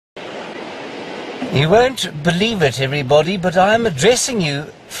You won't believe it, everybody, but I'm addressing you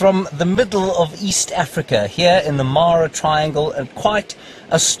from the middle of East Africa, here in the Mara Triangle, a quite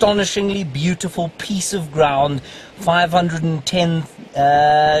astonishingly beautiful piece of ground, 510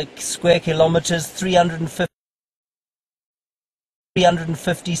 square kilometers,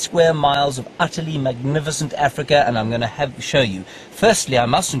 350 square miles of utterly magnificent Africa, and I'm going to show you. Firstly, I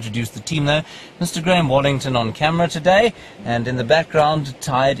must introduce the team though. Mr. Graham Wallington on camera today, and in the background,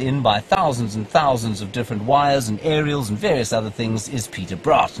 tied in by thousands and thousands of different wires and aerials and various other things, is Peter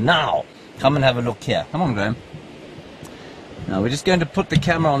Braat. Now, come and have a look here. Come on, Graham. Now, we're just going to put the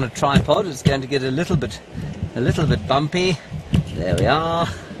camera on a tripod. It's going to get a little bit bumpy. There we are.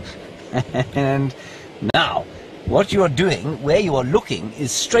 And now, what you are doing, where you are looking,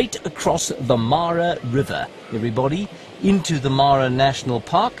 is straight across the Mara River, everybody, into the Mara National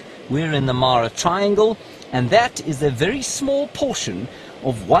Park. We're in the Mara Triangle, and that is a very small portion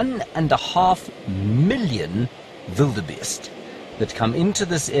of 1.5 million wildebeest that come into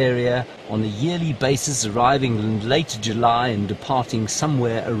this area on a yearly basis, arriving in late July and departing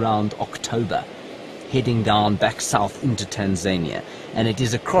somewhere around October, heading down back south into Tanzania. And it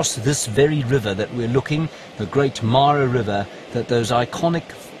is across this very river that we're looking, the Great Mara River, that those iconic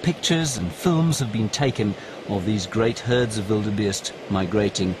pictures and films have been taken of these great herds of wildebeest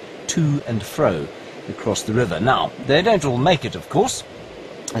migrating to and fro across the river. Now, they don't all make it, of course,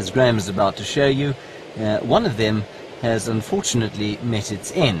 as Graham is about to show you. One of them has unfortunately met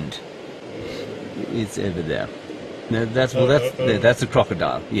its end. It's over there. No, that's a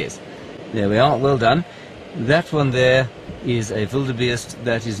crocodile, yes. There we are, well done. That one there is a wildebeest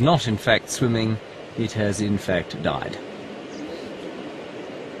that is not in fact swimming, it has in fact died.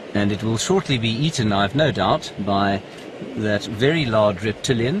 And it will shortly be eaten, I've no doubt, by that very large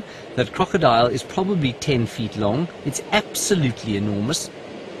reptilian. That crocodile is probably 10 feet long, it's absolutely enormous.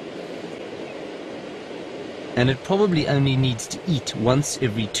 And it probably only needs to eat once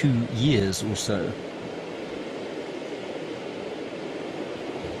every 2 years or so.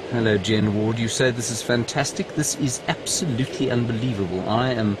 Hello, Jen Ward. You say this is fantastic. This is absolutely unbelievable.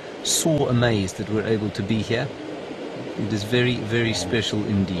 I am so amazed that we're able to be here. It is very, very special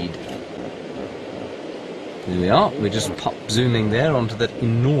indeed. There we are. We're just zooming there onto that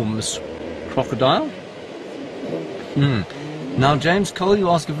enormous crocodile. Now, James Cole, you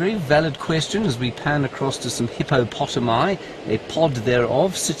ask a very valid question as we pan across to some hippopotami, a pod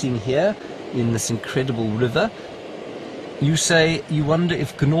thereof, sitting here in this incredible river. You say you wonder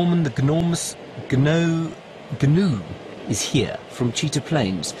if Gnorman the gnu is here from Cheetah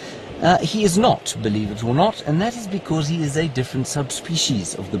Plains. He is not, believe it or not, and that is because he is a different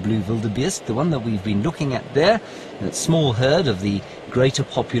subspecies of the blue wildebeest, the one that we've been looking at there, that small herd of the greater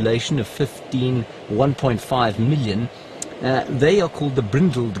population of 1.5 million. They are called the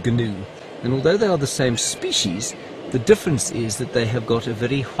brindled gnu, and although they are the same species, the difference is that they have got a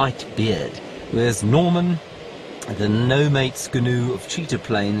very white beard, whereas Norman, the no-mates gnu of Cheetah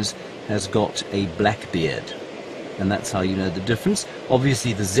Plains, has got a black beard. And that's how you know the difference.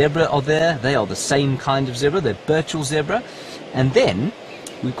 Obviously the zebra are there. They are the same kind of zebra. They're Birchall zebra. And then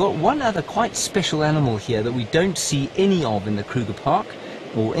we've got one other quite special animal here that we don't see any of in the Kruger Park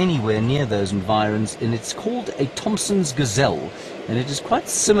or anywhere near those environs, and it's called a Thompson's gazelle. And it is quite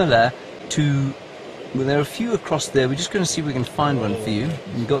similar to, well, there are a few across there. We're just going to see if we can find one for you.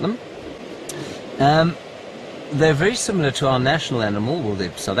 You got them? They're very similar to our national animal, well, the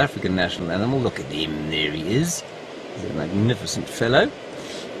South African national animal. Look at him, there he is. He's a magnificent fellow.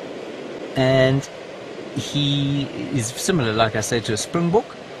 And he is similar, like I say, to a springbok,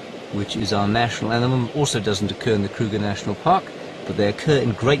 which is our national animal. Also doesn't occur in the Kruger National Park, but they occur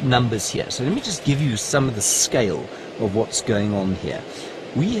in great numbers here. So let me just give you some of the scale of what's going on here.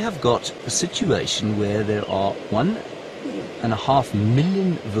 We have got a situation where there are 1.5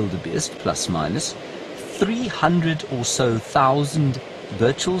 million wildebeest, plus minus, 300 or so thousand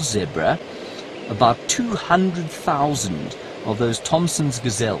Birchall zebra, about 200,000 of those Thompson's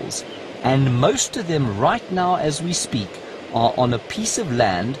gazelles, and most of them right now as we speak are on a piece of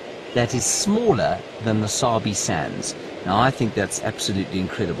land that is smaller than the Sabi Sands. Now I think that's absolutely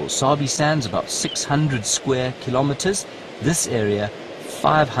incredible. Sabi Sands about 600 square kilometers, this area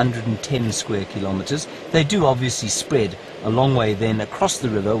 510 square kilometers. They do obviously spread a long way then across the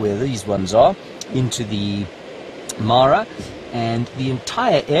river where these ones are, into the Mara, and the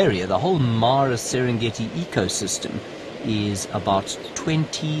entire area, the whole Mara Serengeti ecosystem, is about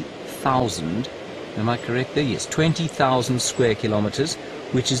 20,000, am I correct there? Yes, 20,000 square kilometers,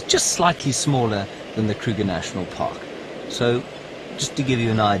 which is just slightly smaller than the Kruger National Park. So, just to give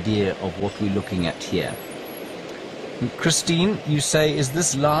you an idea of what we're looking at here. And Christine, you say, is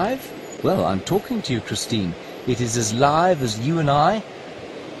this live? Well, I'm talking to you, Christine. It is as live as you and I,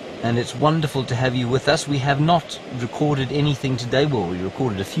 and it's wonderful to have you with us. We have not recorded anything today. Well, we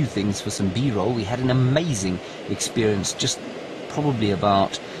recorded a few things for some B-roll. We had an amazing experience just probably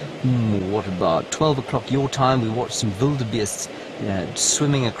about, what about 12 o'clock your time. We watched some wildebeests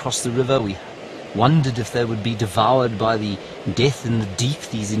swimming across the river. We wondered if they would be devoured by the death in the deep,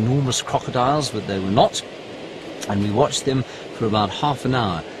 these enormous crocodiles, but they were not. And we watched them for about half an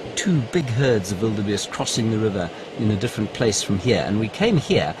hour. Two big herds of wildebeest crossing the river in a different place from here. And we came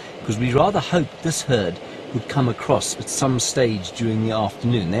here because we rather hoped this herd would come across at some stage during the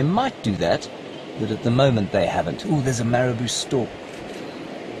afternoon. They might do that, but at the moment they haven't. Oh, there's a marabou stalk.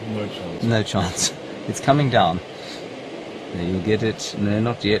 No chance. No chance. It's coming down. There, you'll get it. No,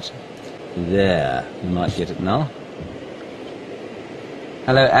 not yet. There, you might get it now.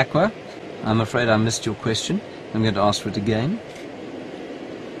 Hello, Aqua. I'm afraid I missed your question. I'm going to ask for it again.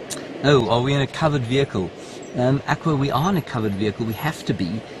 Oh, are we in a covered vehicle? Aqua, we are in a covered vehicle. We have to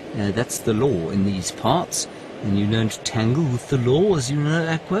be. That's the law in these parts. And you don't tangle with the law, as you know,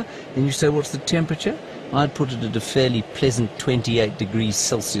 Aqua. And you say, what's the temperature? I'd put it at a fairly pleasant 28 degrees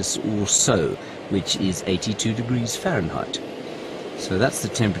Celsius or so, which is 82 degrees Fahrenheit. So that's the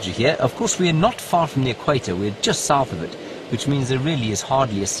temperature here. Of course, we are not far from the equator. We're just south of it, which means there really is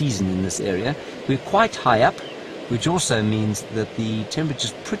hardly a season in this area. We're quite high up, which also means that the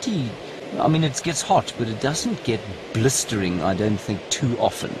temperature's pretty, I mean, it gets hot, but it doesn't get blistering, I don't think, too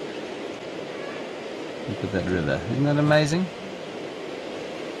often. Look at that river. Isn't that amazing?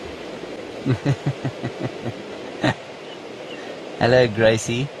 Hello,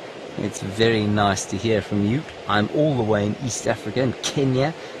 Gracie. It's very nice to hear from you. I'm all the way in East Africa, in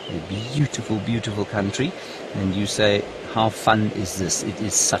Kenya, a beautiful, beautiful country. And you say, how fun is this? It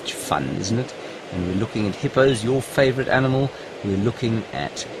is such fun, isn't it? And we're looking at hippos, your favorite animal. We're looking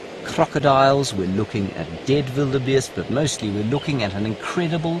at crocodiles. We're looking at dead wildebeest, but mostly we're looking at an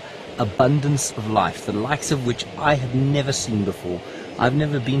incredible abundance of life, the likes of which I have never seen before. I've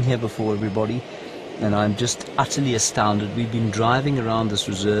never been here before, everybody, and I'm just utterly astounded. We've been driving around this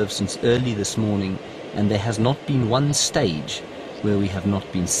reserve since early this morning, and there has not been one stage where we have not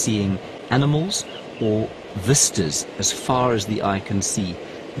been seeing animals or vistas as far as the eye can see.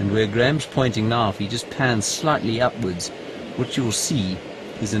 And where Graham's pointing now, if he just pans slightly upwards, what you'll see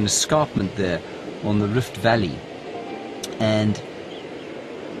is an escarpment there on the Rift Valley. And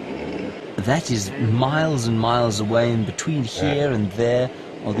that is miles and miles away, and between here and there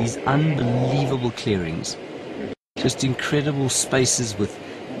are these unbelievable clearings. Just incredible spaces with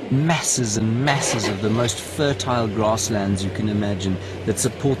masses and masses of the most fertile grasslands you can imagine that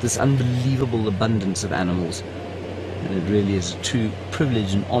support this unbelievable abundance of animals. And it really is a true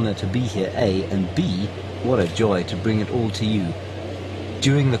privilege and honor to be here, A, and B, what a joy to bring it all to you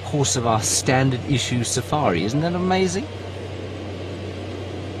during the course of our standard issue safari. Isn't that amazing?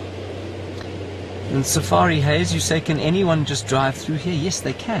 And Safari Hayes, you say, can anyone just drive through here? Yes,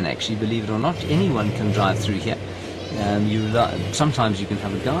 they can, actually, believe it or not. Anyone can drive through here. Sometimes you can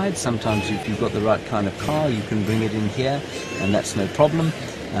have a guide. Sometimes if you've got the right kind of car, you can bring it in here, and that's no problem.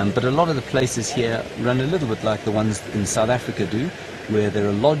 But a lot of the places here run a little bit like the ones in South Africa do, where there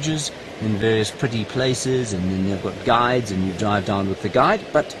are lodges in various pretty places, and then they've got guides, and you drive down with the guide.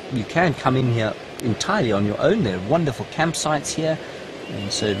 But you can come in here entirely on your own. There are wonderful campsites here,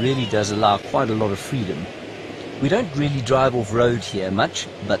 and so it really does allow quite a lot of freedom. We don't really drive off-road here much,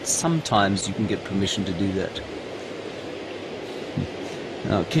 but sometimes you can get permission to do that.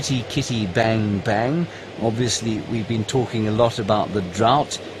 Now, kitty, kitty, bang, bang. Obviously, we've been talking a lot about the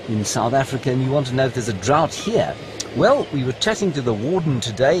drought in South Africa, and you want to know if there's a drought here. Well, we were chatting to the warden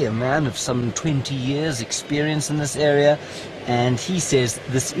today, a man of some 20 years experience in this area, and he says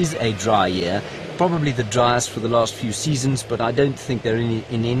this is a dry year, probably the driest for the last few seasons, but I don't think they're in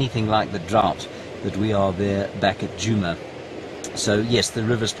anything like the drought that we are there back at Djuma. So yes, the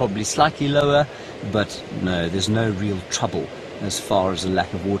river's probably slightly lower, but no, there's no real trouble as far as the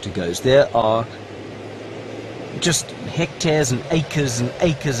lack of water goes. There are just hectares and acres and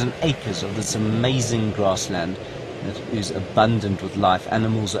acres and acres of this amazing grassland that is abundant with life.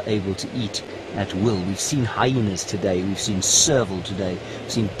 Animals are able to eat at will. We've seen hyenas today, we've seen serval today,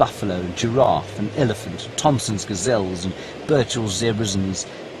 we've seen buffalo and giraffe and elephant, Thompson's gazelles and Birchall zebras and these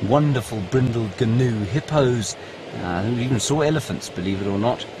wonderful brindled gnu, hippos. We even saw elephants, believe it or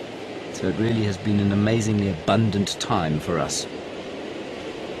not. So it really has been an amazingly abundant time for us.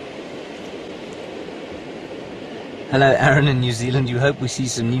 Hello, Aaron in New Zealand. You hope we see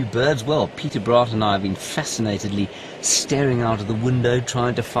some new birds? Well, Peter Braat and I have been fascinatedly staring out of the window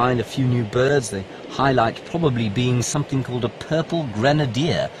trying to find a few new birds. The highlight probably being something called a purple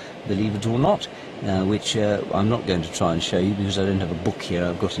grenadier, believe it or not, which I'm not going to try and show you because I don't have a book here.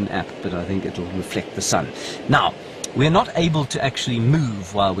 I've got an app, but I think it'll reflect the sun. Now, we're not able to actually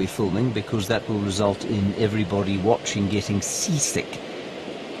move while we're filming because that will result in everybody watching getting seasick.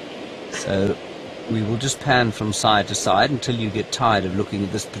 So we will just pan from side to side until you get tired of looking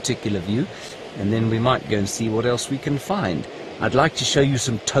at this particular view, and then we might go and see what else we can find. I'd like to show you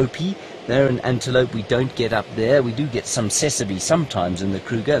some topee. They're an antelope we don't get up there. We do get some sesame sometimes in the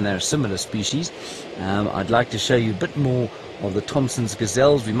Kruger, and they're a similar species. I'd like to show you a bit more of the Thompson's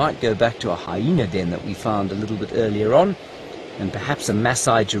gazelles. We might go back to a hyena den that we found a little bit earlier on, and perhaps a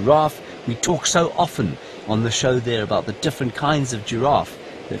Maasai giraffe. We talk so often on the show there about the different kinds of giraffe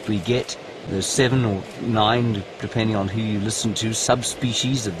that we get. There's 7 or 9, depending on who you listen to,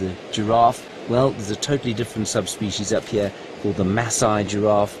 subspecies of the giraffe. Well, there's a totally different subspecies up here called the Maasai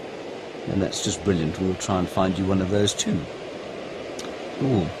giraffe, and that's just brilliant. We'll try and find you one of those too.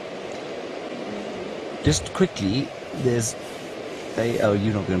 Ooh. Just quickly, there's a... Oh,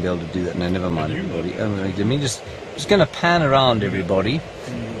 you're not going to be able to do that. No, never mind, everybody. Let me just going to pan around everybody,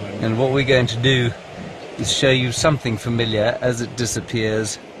 and what we're going to do is show you something familiar as it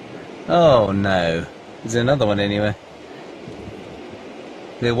disappears. Oh no, is there another one anyway?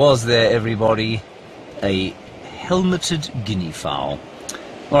 There was there, everybody, a helmeted guinea fowl.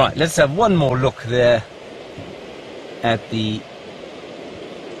 Alright, let's have one more look there at the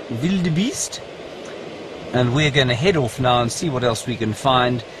wildebeest, and we're going to head off now and see what else we can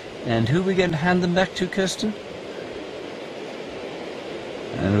find. And who are we going to hand them back to, Kirsten?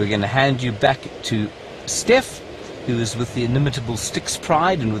 And we're going to hand you back to Steph, who is with the inimitable Styx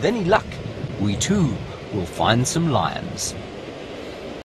Pride, and with any luck, we too will find some lions.